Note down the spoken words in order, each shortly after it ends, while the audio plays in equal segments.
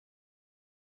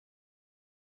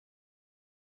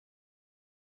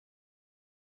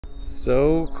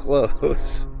So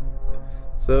close.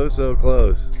 So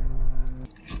close.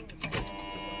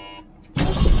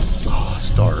 Oh,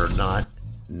 starter not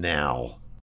now.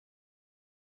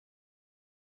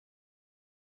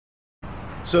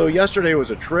 So yesterday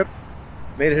was a trip.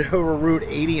 Made it over Route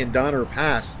 80 in Donner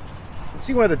Pass. Let's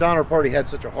see why the Donner Party had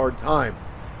such a hard time.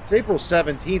 It's April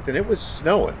 17th and it was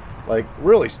snowing, like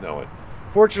really snowing.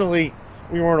 Fortunately,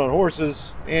 we weren't on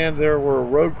horses and there were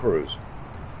road crews.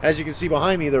 As you can see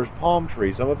behind me, there's palm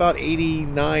trees. I'm about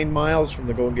 89 miles from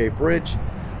the Golden Gate Bridge.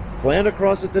 Plan to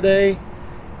cross it today.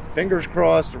 Fingers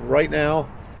crossed right now.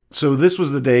 So this was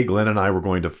the day Glenn and I were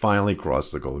going to finally cross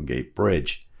the Golden Gate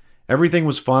Bridge. Everything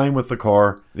was fine with the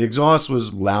car. The exhaust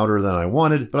was louder than I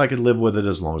wanted, but I could live with it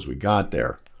as long as we got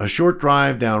there. A short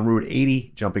drive down Route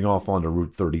 80, jumping off onto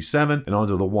Route 37 and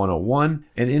onto the 101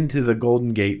 and into the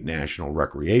Golden Gate National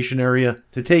Recreation Area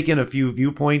to take in a few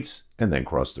viewpoints and then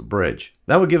cross the bridge.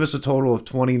 That would give us a total of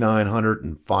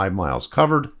 2,905 miles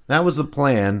covered. That was the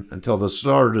plan until the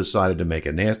starter decided to make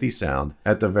a nasty sound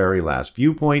at the very last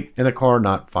viewpoint and the car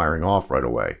not firing off right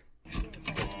away.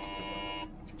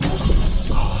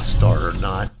 Oh, starter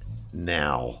not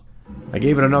now. I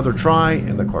gave it another try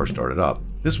and the car started up.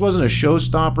 This wasn't a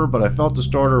showstopper, but I felt the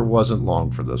starter wasn't long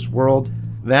for this world.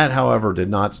 That, however, did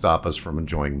not stop us from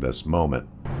enjoying this moment.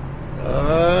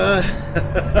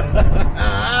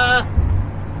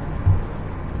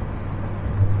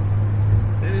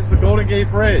 It is the Golden Gate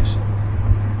Bridge.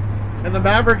 And the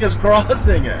Maverick is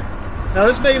crossing it. Now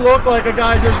this may look like a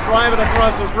guy just driving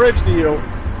across a bridge to you,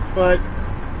 but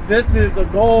this is a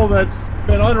goal that's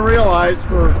been unrealized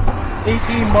for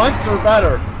 18 months or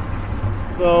better.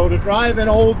 So to drive an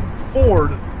old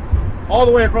Ford all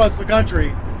the way across the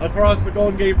country, across the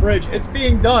Golden Gate Bridge, it's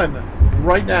being done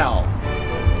right now.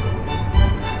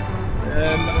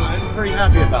 And I'm pretty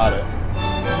happy about it.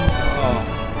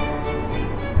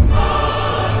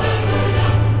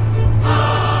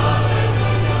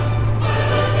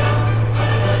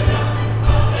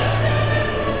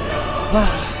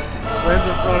 Friends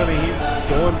in front of me, he's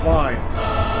doing fine.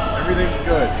 Everything's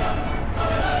good.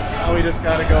 Now we just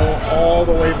got to go all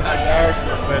the way back to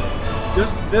Harrisburg. But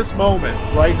just this moment,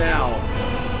 right now,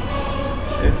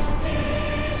 it's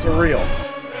surreal.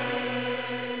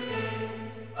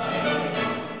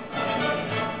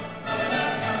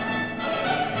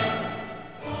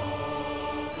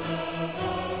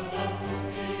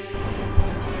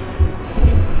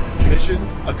 Mission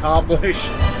accomplished.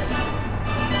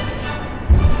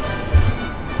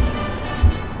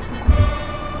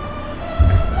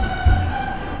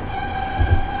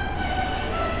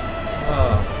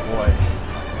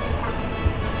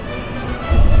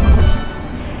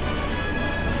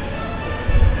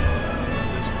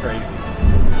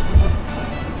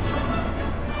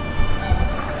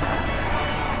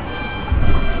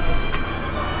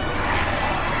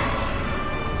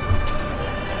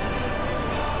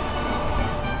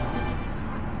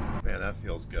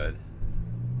 Feels good.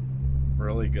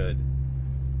 Really good.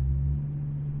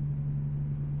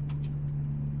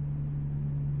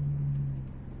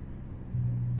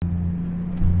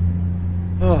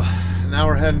 Oh, now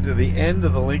we're heading to the end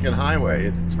of the Lincoln Highway.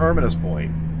 It's terminus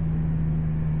point.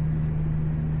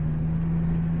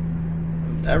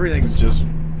 Everything's just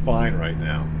fine right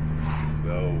now.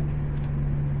 So,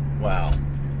 wow.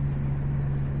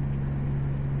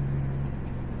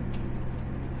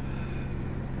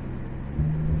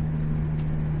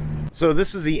 So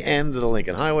this is the end of the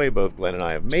Lincoln Highway. Both Glenn and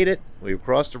I have made it. We've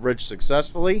crossed the bridge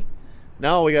successfully.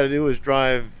 Now all we got to do is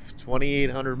drive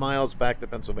 2,800 miles back to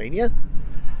Pennsylvania.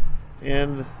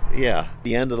 And yeah,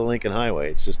 the end of the Lincoln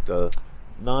Highway. It's just a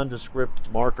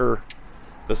nondescript marker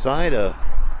beside a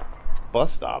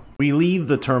bus stop. We leave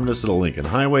the terminus of the Lincoln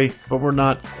Highway, but we're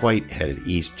not quite headed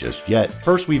east just yet.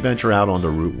 First, we venture out onto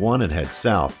Route 1 and head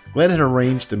south. Glenn had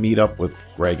arranged to meet up with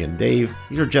Greg and Dave.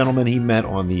 These are gentlemen he met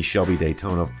on the Shelby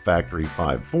Daytona Factory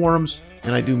 5 forums,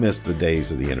 and I do miss the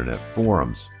days of the internet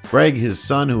forums. Greg, his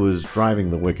son, who was driving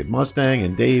the Wicked Mustang,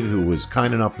 and Dave, who was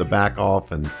kind enough to back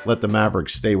off and let the Maverick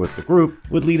stay with the group,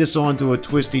 would lead us on to a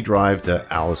twisty drive to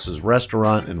Alice's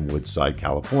Restaurant in Woodside,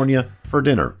 California for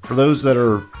dinner. For those that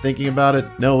are thinking about it,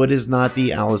 no, it is not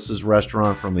the Alice's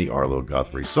Restaurant from the Arlo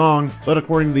Guthrie song, but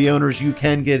according to the owners, you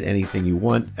can get anything you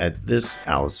want at this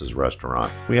Alice's Restaurant.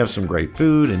 We have some great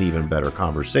food and even better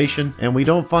conversation, and we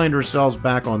don't find ourselves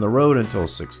back on the road until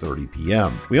 6:30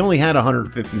 p.m. We only had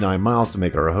 159 miles to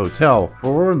make our hotel,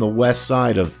 but we're on the west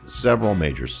side of several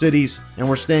major cities, and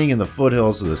we're staying in the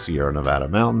foothills of the Sierra Nevada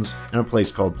mountains in a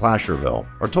place called Placerville.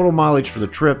 Our total mileage for the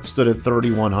trip stood at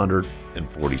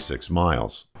 3,146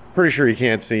 miles. Pretty sure you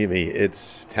can't see me.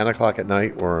 It's 10 o'clock at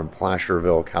night. We're in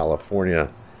Placerville, California.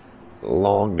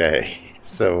 long day.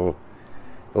 So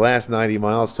the last 90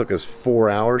 miles took us 4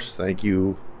 hours. Thank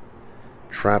you,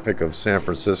 traffic of San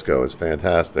Francisco. It's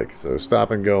fantastic. So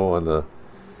stop and go on the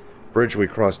bridge we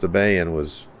crossed the bay in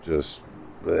was just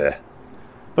bleh.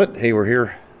 But hey, we're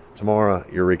here. Tomorrow,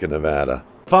 Eureka, Nevada.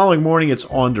 Following morning, it's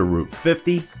on to Route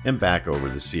 50 and back over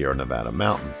the Sierra Nevada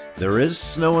mountains. There is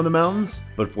snow in the mountains,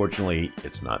 but fortunately,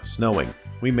 it's not snowing.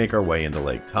 We make our way into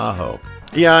Lake Tahoe.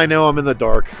 Yeah, I know I'm in the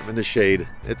dark. I'm in the shade.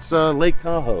 It's Lake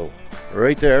Tahoe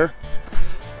right there.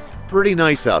 Pretty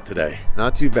nice out today.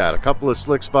 Not too bad. A couple of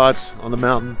slick spots on the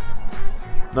mountain.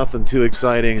 Nothing too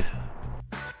exciting.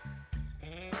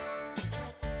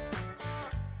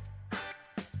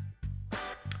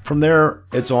 From there,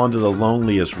 it's on to the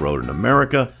loneliest road in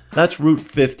America. That's Route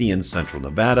 50 in central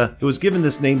Nevada. It was given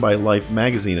this name by Life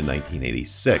magazine in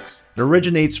 1986. It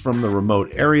originates from the remote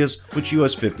areas which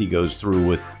US 50 goes through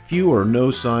with few or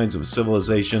no signs of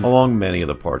civilization along many of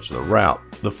the parts of the route.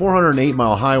 The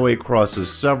 408-mile highway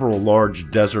crosses several large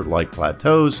desert-like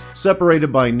plateaus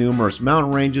separated by numerous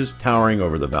mountain ranges towering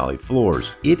over the valley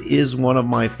floors. It is one of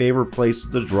my favorite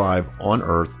places to drive on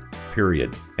Earth,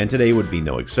 period. And today would be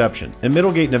no exception. In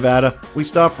Middlegate, Nevada, we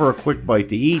stop for a quick bite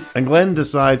to eat, and Glenn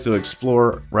decides to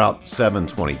explore Route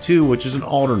 722, which is an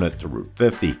alternate to Route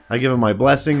 50. I give him my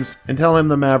blessings and tell him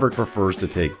the Maverick prefers to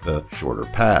take the shorter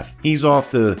path. He's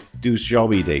off to do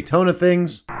Shelby Daytona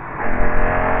things.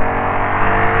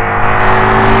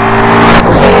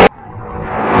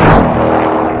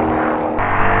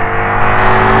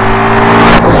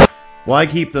 Well, I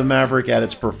keep the Maverick at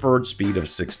its preferred speed of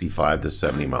 65 to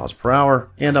 70 miles per hour,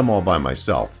 and I'm all by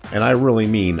myself. And I really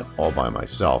mean all by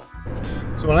myself.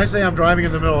 So when I say I'm driving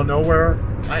in the middle of nowhere,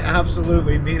 I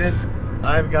absolutely mean it.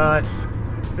 I've got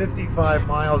 55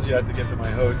 miles yet to get to my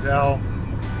hotel.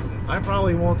 I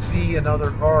probably won't see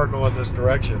another car going this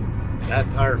direction that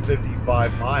entire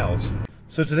 55 miles.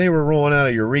 So today we're rolling out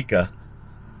of Eureka,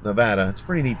 Nevada. It's a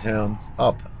pretty neat town. It's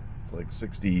up. It's like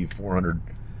 6,400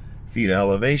 feet of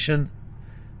elevation.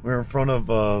 We're in front of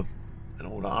an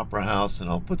old opera house, and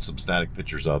I'll put some static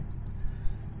pictures up,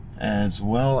 as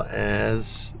well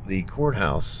as the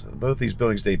courthouse. Both these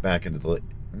buildings date back into the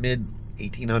mid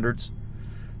 1800s,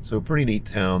 so pretty neat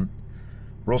town,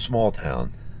 real small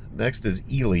town. Next is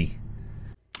Ely.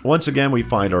 Once again, we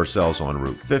find ourselves on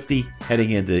Route 50, heading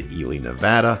into Ely,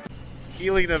 Nevada.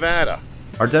 Ely, Nevada.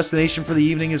 Our destination for the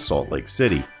evening is Salt Lake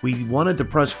City. We wanted to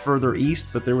press further east,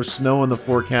 but there was snow in the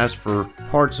forecast for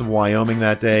parts of Wyoming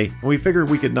that day, and we figured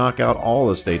we could knock out all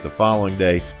the state the following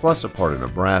day, plus a part of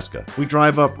Nebraska. We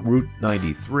drive up Route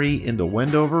 93 into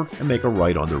Wendover and make a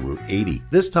right onto Route 80.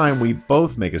 This time we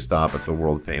both make a stop at the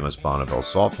world-famous Bonneville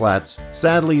Salt Flats.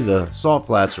 Sadly, the salt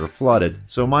flats are flooded,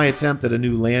 so my attempt at a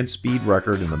new land speed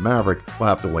record in the Maverick will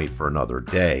have to wait for another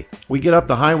day. We get up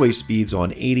to highway speeds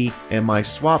on 80, and my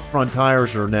swap front tires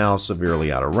are now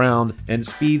severely out of round, and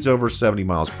speeds over 70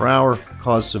 miles per hour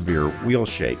cause severe wheel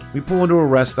shake. We pull into a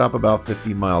rest stop about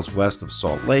 50 miles west of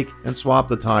Salt Lake and swap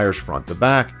the tires front to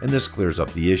back, and this clears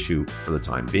up the issue for the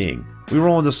time being. We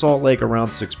roll into Salt Lake around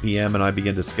 6 p.m. and I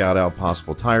begin to scout out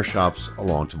possible tire shops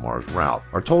along tomorrow's route.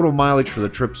 Our total mileage for the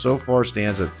trip so far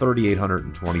stands at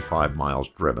 3,825 miles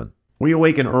driven. We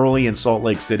awaken early in Salt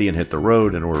Lake City and hit the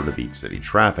road in order to beat city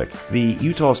traffic. The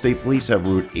Utah State Police have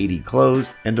Route 80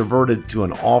 closed and diverted to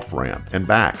an off-ramp and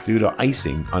back due to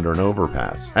icing under an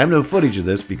overpass. I have no footage of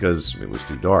this because it was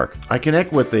too dark. I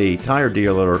connect with a tire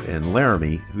dealer in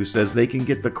Laramie who says they can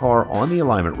get the car on the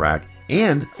alignment rack,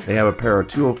 and they have a pair of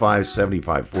 205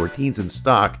 7514s in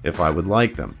stock if I would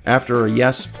like them. After a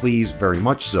yes, please, very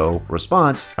much so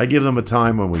response, I give them a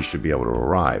time when we should be able to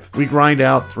arrive. We grind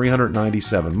out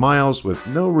 397 miles with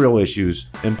no real issues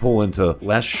and pull into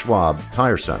Les Schwab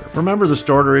Tire Center. Remember the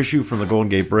starter issue from the Golden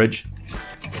Gate Bridge?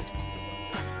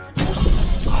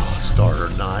 Oh, starter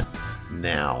not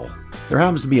now. There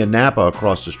happens to be a Napa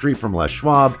across the street from Les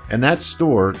Schwab, and that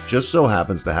store just so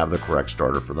happens to have the correct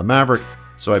starter for the Maverick,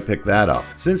 so I picked that up.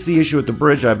 Since the issue at the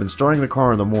bridge, I've been starting the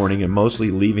car in the morning and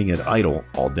mostly leaving it idle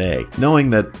all day,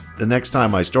 knowing that the next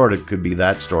time I start it could be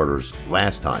that starter's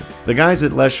last time. The guys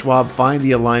at Les Schwab find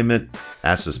the alignment,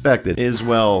 as suspected, is,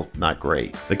 well, not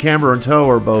great. The camber and toe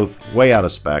are both way out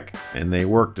of spec, and they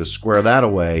work to square that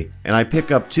away, and I pick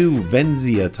up two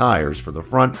Venzia tires for the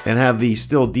front and have the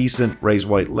still decent raised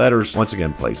white letters once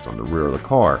again placed on the rear of the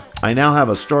car. I now have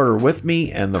a starter with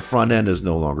me, and the front end is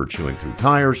no longer chewing through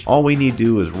tires. All we need to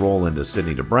do is roll into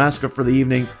Sidney, Nebraska for the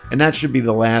evening, and that should be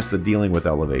the last of dealing with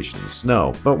elevation and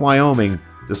snow. But Wyoming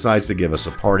decides to give us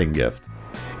a parting gift.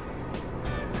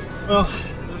 Well,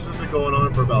 this has been going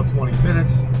on for about 20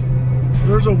 minutes.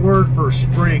 There's a word for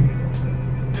spring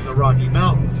in the Rocky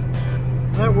Mountains.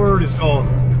 That word is called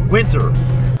winter.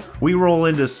 We roll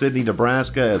into Sidney,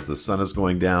 Nebraska as the sun is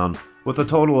going down with a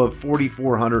total of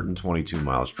 4,422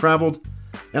 miles traveled,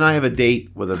 and I have a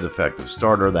date with a defective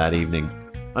starter that evening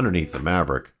underneath the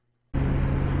Maverick.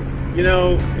 You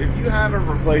know, if you haven't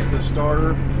replaced the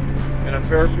starter in a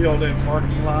Fairfield Inn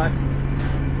parking lot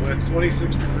when it's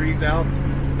 26 degrees out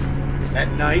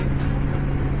at night,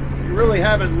 you really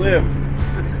haven't lived.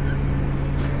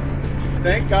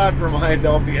 Thank God for my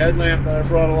Adelphi headlamp that I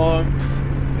brought along.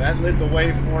 That lit the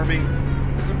way for me.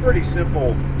 It's a pretty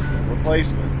simple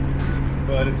replacement,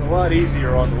 but it's a lot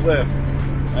easier on the lift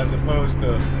as opposed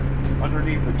to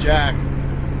underneath the jack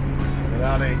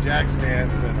without any jack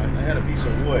stands, and I had a piece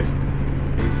of wood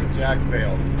in case the jack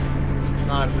failed. It's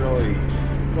not really,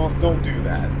 don't do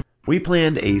that. We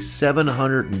planned a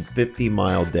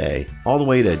 750-mile day all the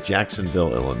way to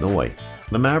Jacksonville, Illinois.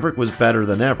 The Maverick was better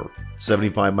than ever.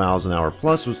 75 miles an hour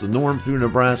plus was the norm through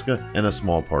Nebraska and a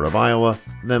small part of Iowa.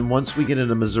 Then once we get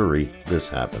into Missouri, this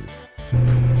happens.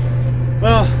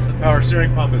 Well, the power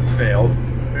steering pump has failed. The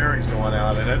bearing's going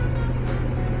out in it.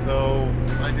 So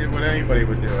I did what anybody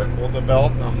would do. I pulled the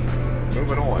belt and I'm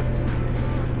moving on.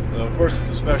 So of course it's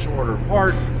a special order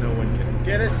part. No one can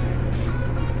get it.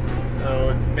 So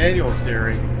it's manual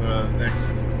steering for the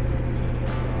next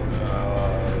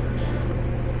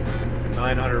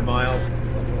 900 miles,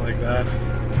 something like that.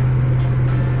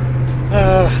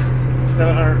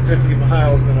 750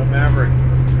 miles in a Maverick.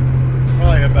 It's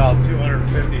probably about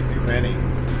 250 too many.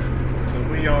 So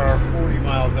we are 40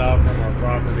 miles out from our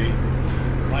property.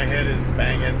 My head is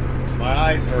banging. My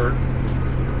eyes hurt.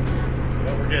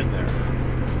 But we're getting there.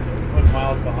 So we're putting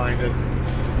miles behind us.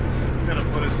 This is going to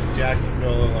put us in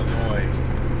Jacksonville, Illinois.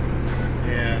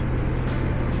 And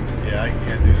yeah, I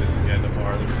can't do this again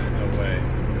tomorrow. There's just no way.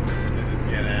 It just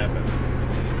can't happen.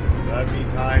 So I need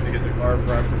time to get the car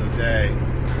prepped for the day.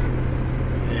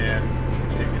 And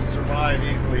it can survive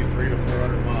easily 300 to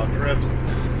 400 mile trips.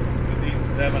 But these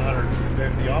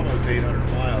 750, almost 800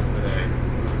 miles today,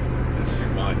 is too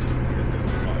much. It's just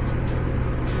too much.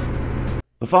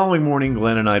 The following morning,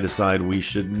 Glenn and I decide we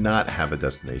should not have a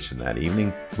destination that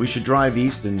evening. We should drive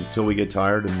east until we get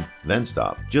tired and then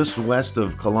stop. Just west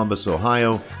of Columbus,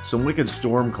 Ohio, some wicked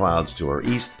storm clouds to our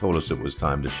east told us it was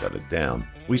time to shut it down.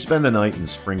 We spend the night in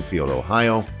Springfield,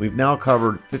 Ohio. We've now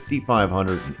covered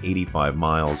 5,585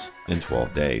 miles in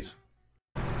 12 days.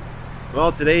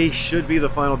 Well, today should be the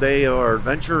final day of our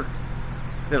adventure.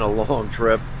 It's been a long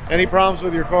trip. Any problems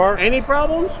with your car? Any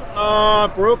problems?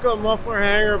 Broke a muffler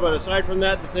hanger, but aside from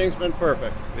that, the thing's been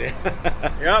perfect.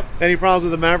 Yep. Any problems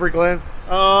with the Maverick, Glenn?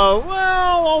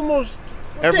 Well, almost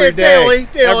every day. Daily.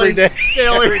 Every day.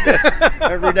 Daily.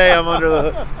 Every day I'm under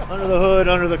the hood,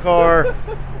 under the car.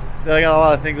 So I got a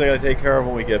lot of things I got to take care of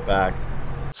when we get back.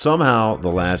 Somehow, the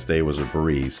last day was a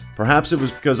breeze. Perhaps it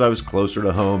was because I was closer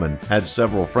to home and had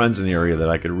several friends in the area that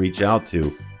I could reach out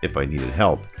to if I needed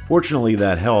help. Fortunately,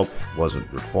 that help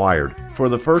wasn't required. For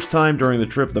the first time during the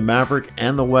trip, the Maverick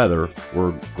and the weather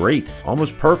were great,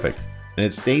 almost perfect. And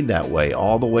it stayed that way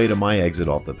all the way to my exit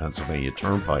off the Pennsylvania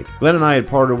Turnpike. Glenn and I had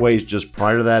parted ways just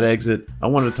prior to that exit. I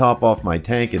wanted to top off my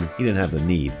tank and he didn't have the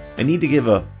need. I need to give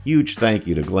a huge thank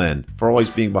you to Glenn for always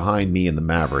being behind me in the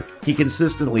Maverick. He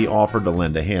consistently offered to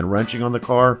lend a hand wrenching on the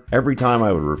car every time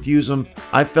I would refuse him.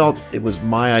 I felt it was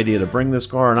my idea to bring this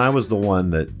car and I was the one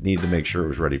that needed to make sure it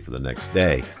was ready for the next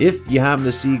day. If you happen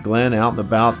to see Glenn out and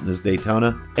about in this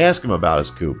Daytona, ask him about his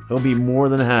coupe. He'll be more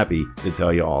than happy to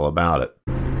tell you all about it.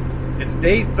 It's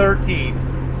day 13,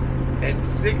 and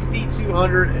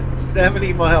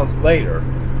 6,270 miles later,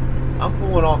 I'm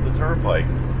pulling off the turnpike,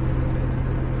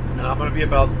 and I'm going to be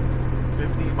about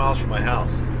 15 miles from my house.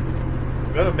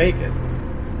 I'm going to make it.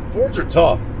 Fords are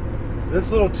tough. This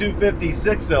little 250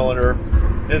 six-cylinder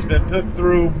has been put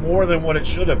through more than what it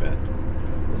should have been.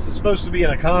 This is supposed to be an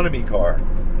economy car.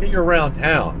 Get you around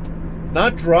town,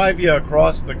 not drive you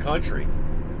across the country.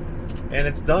 And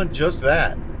it's done just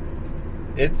that.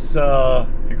 It's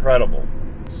incredible.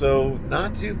 So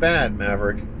not too bad,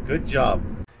 Maverick. Good job.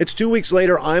 It's 2 weeks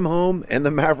later, I'm home, and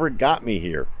the Maverick got me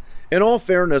here. In all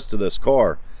fairness to this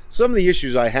car, some of the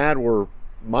issues I had were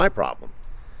my problem.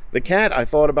 The cat I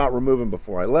thought about removing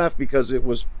before I left because it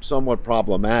was somewhat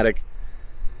problematic,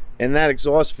 and that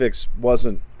exhaust fix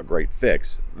wasn't a great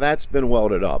fix. That's been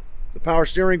welded up. The power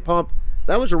steering pump,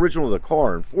 that was original to the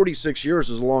car, and 46 years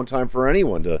is a long time for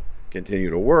anyone to continue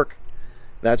to work.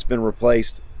 That's been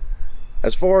replaced.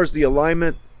 As far as the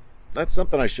alignment, that's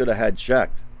something I should have had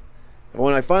checked. And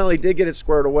when I finally did get it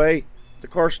squared away, the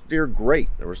car steered great.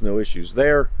 There was no issues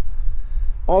there.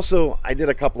 Also, I did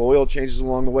a couple of oil changes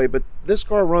along the way, but this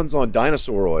car runs on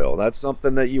dinosaur oil. That's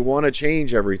something that you want to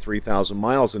change every 3,000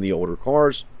 miles in the older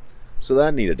cars. so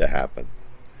that needed to happen.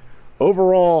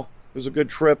 Overall, it was a good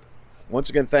trip. Once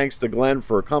again, thanks to Glenn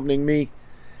for accompanying me.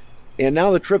 And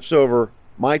now the trip's over,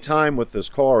 my time with this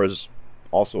car is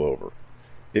also over.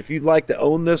 If you'd like to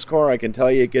own this car, I can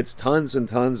tell you it gets tons and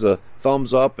tons of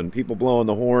thumbs up and people blowing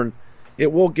the horn.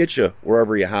 It will get you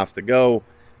wherever you have to go,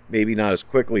 maybe not as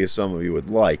quickly as some of you would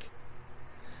like.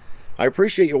 I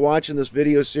appreciate you watching this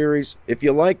video series. If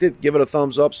you liked it, give it a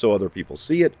thumbs up so other people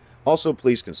see it. Also,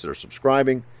 please consider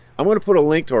subscribing. I'm going to put a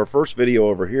link to our first video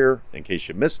over here in case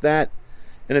you missed that.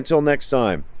 And until next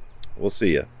time, we'll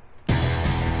see you.